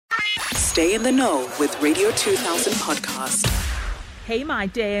Stay in the know with Radio 2000 podcast. Hey,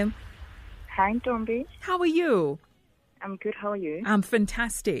 Maite. Hi, Tombi. How are you? I'm good. How are you? I'm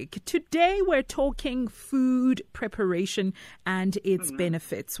fantastic. Today we're talking food preparation and its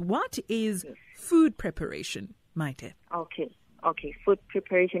benefits. What is food preparation, Maite? Okay. Food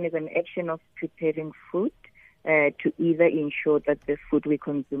preparation is an action of preparing food to either ensure that the food we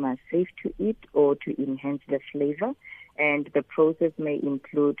consume are safe to eat or to enhance the flavor. And the process may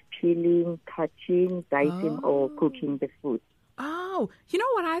include peeling, cutting, dicing, or cooking the food. Oh, you know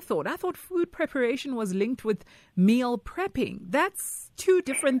what I thought? I thought food preparation was linked with meal prepping. That's two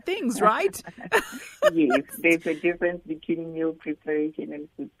different things, right? Yes, there's a difference between meal preparation and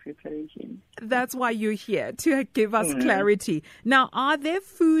food preparation. That's why you're here, to give us clarity. Now, are there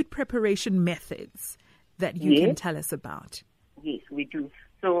food preparation methods that you can tell us about? Yes, we do.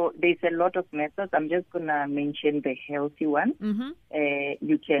 So there's a lot of methods. I'm just going to mention the healthy one.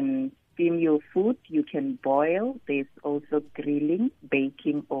 You can steam your food, you can boil. There's also grilling,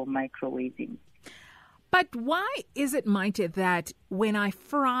 baking, or microwaving. But why is it, Maite, that when I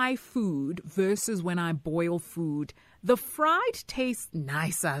fry food versus when I boil food, the fried tastes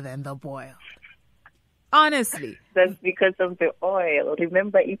nicer than the boiled? Honestly. That's because of the oil.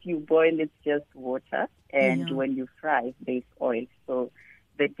 Remember, if you boil, it's just water. And when you fry, there's oil. So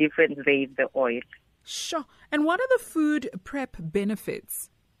the difference there is the oil. Sure. And what are the food prep benefits?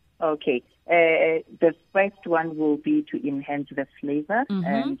 Okay. The first one will be to enhance the flavor,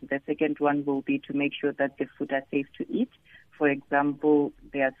 and the second one will be to make sure that the food are safe to eat. For example,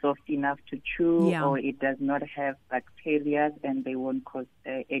 they are soft enough to chew, or it does not have bacteria, and they won't cause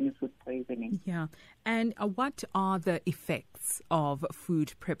any food poisoning. Yeah. And what are the effects of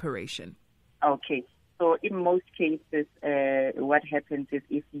food preparation? Okay. So in most cases, what happens is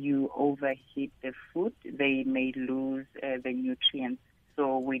if you overheat the food, they may lose the nutrients.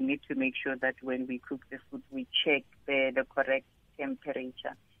 So we need to make sure that when we cook the food, we check the correct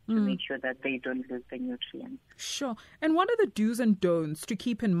temperature to make sure that they don't lose the nutrients. Sure. And what are the do's and don'ts to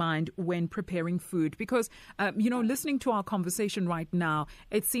keep in mind when preparing food? Because, listening to our conversation right now,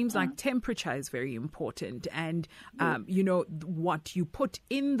 it seems like temperature is very important. And, what you put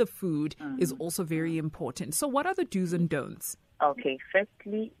in the food is also very important. So what are the do's and don'ts? Okay,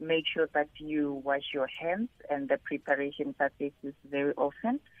 firstly, make sure that you wash your hands and the preparation surfaces very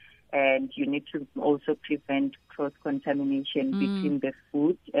often. And you need to also prevent cross-contamination between the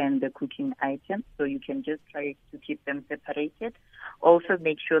food and the cooking items. So you can just try to keep them separated. Also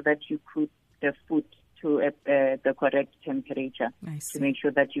make sure that you cook the food to the correct temperature to make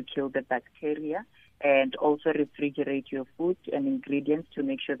sure that you kill the bacteria. And also refrigerate your food and ingredients to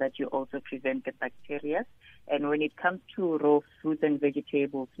make sure that you also prevent the bacteria. And when it comes to raw fruits and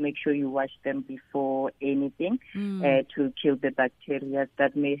vegetables, make sure you wash them before anything to kill the bacteria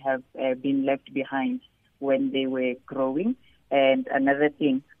that may have been left behind when they were growing. And another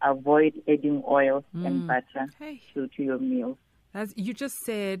thing, avoid adding oil and butter to your meals. You just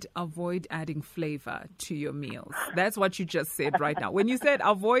said avoid adding flavor to your meals. That's what you just said right now. When you said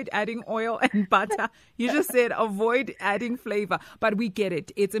avoid adding oil and butter, you just said avoid adding flavor. But we get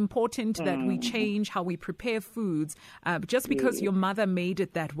it. It's important that we change how we prepare foods. Just because your mother made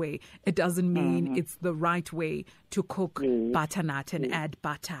it that way, it doesn't mean it's the right way to cook butternut and add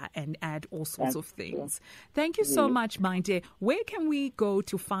butter and add all sorts of things. Thank you so much, Maite. Where can we go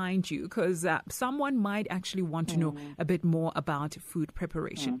to find you? Because someone might actually want to know a bit more about food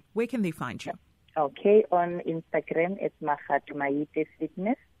preparation. Where can they find you? Okay, on Instagram, it's Maite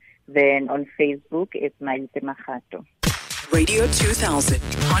Fitness. Then on Facebook, it's Maite Mahato. Radio 2000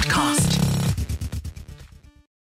 podcast.